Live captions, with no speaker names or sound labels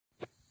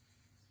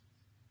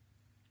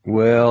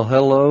Well,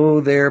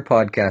 hello there,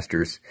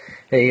 podcasters.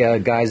 Hey,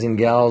 guys and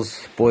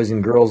gals, boys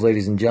and girls,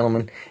 ladies and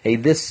gentlemen. Hey,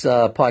 this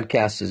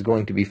podcast is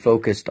going to be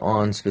focused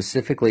on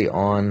specifically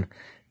on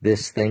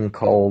this thing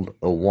called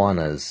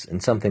Awanas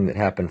and something that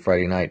happened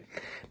Friday night.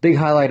 Big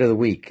highlight of the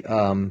week.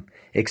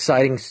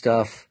 Exciting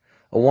stuff.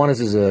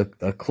 Awanas is a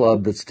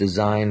club that's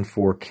designed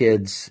for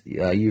kids,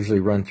 usually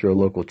run through a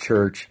local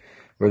church,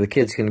 where the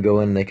kids can go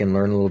in, they can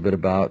learn a little bit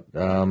about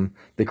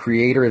the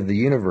creator of the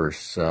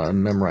universe,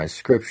 memorize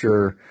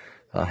scripture,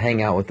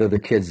 hang out with other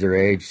kids their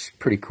age,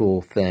 pretty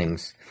cool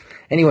things.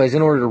 Anyways,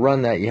 in order to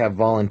run that, you have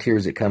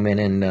volunteers that come in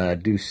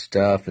and do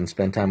stuff and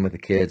spend time with the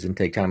kids and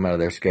take time out of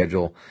their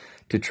schedule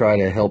to try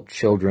to help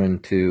children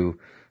to,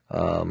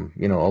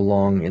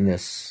 along in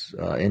this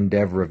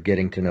endeavor of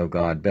getting to know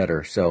God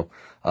better. So,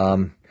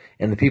 and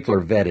the people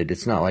are vetted.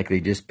 It's not like they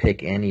just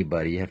pick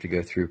anybody. You have to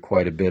go through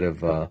quite a bit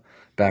of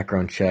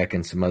background check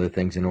and some other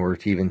things in order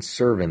to even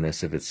serve in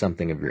this if it's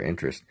something of your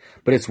interest.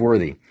 But it's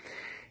worthy.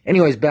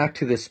 Anyways, back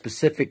to the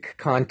specific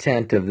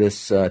content of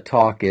this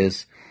talk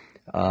is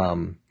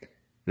the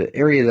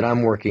area that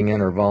I'm working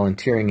in or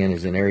volunteering in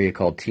is an area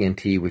called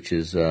TNT, which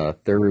is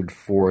third,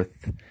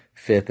 fourth,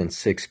 fifth, and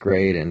sixth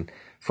grade. And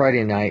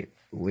Friday night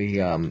we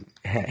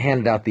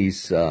handed out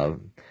these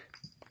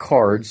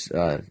cards,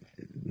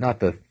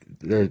 not the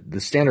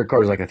standard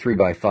card is like a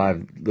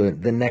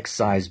 3x5, the next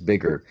size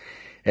bigger.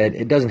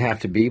 It doesn't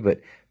have to be,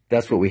 but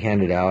that's what we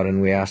handed out,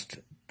 and we asked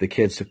the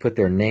kids to put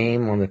their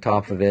name on the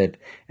top of it,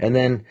 and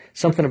then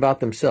something about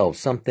themselves,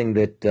 something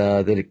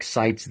that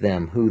excites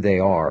them, who they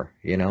are,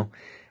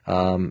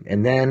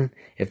 and then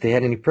if they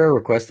had any prayer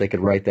requests, they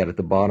could write that at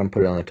the bottom,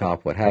 put it on the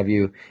top, what have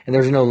you. And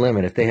there's no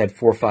limit. If they had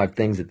 4 or 5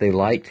 things that they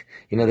liked,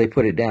 they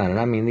put it down. And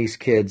I mean, these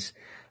kids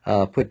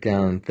put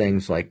down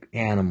things like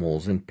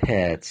animals and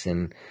pets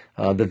and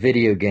the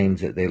video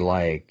games that they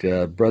liked,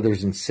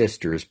 brothers and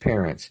sisters,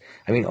 parents.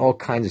 I mean, all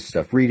kinds of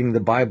stuff. Reading the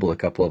Bible, a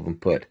couple of them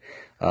put.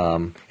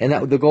 And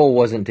that the goal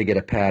wasn't to get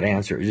a pat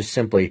answer. It was just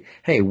simply,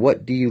 hey,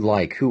 what do you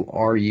like? Who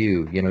are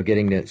you?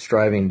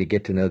 Striving to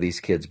get to know these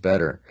kids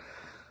better.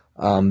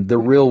 The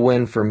real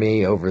win for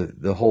me over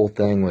the whole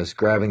thing was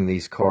grabbing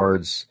these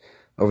cards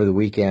over the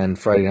weekend.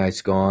 Friday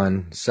night's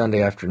gone,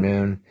 Sunday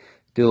afternoon,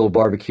 did a little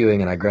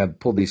barbecuing, and I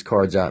pulled these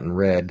cards out and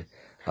read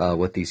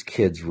what these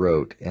kids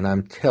wrote. And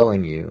I'm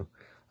telling you,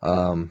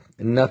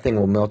 nothing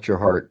will melt your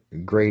heart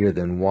greater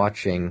than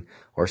watching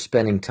or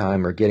spending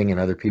time or getting in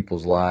other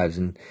people's lives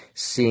and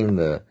seeing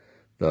the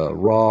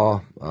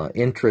raw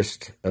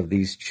interest of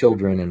these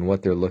children and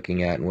what they're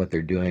looking at and what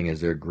they're doing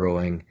as they're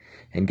growing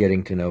and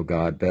getting to know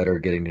God better,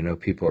 getting to know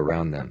people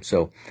around them.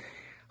 So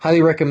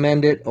highly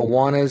recommend it.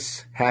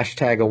 Awanas,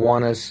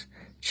 #Awanas.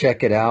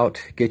 Check it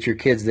out. Get your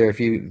kids there. If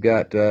you've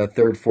got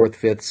third, fourth,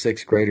 fifth,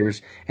 sixth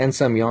graders and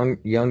some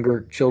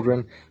younger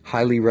children,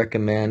 highly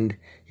recommend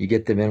you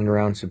get them in and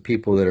around some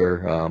people that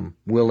are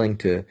willing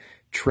to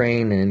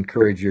train and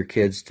encourage your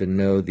kids to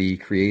know the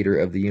creator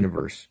of the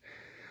universe.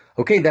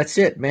 Okay, that's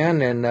it,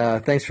 man.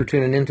 And thanks for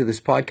tuning into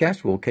this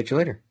podcast. We'll catch you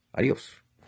later. Adios.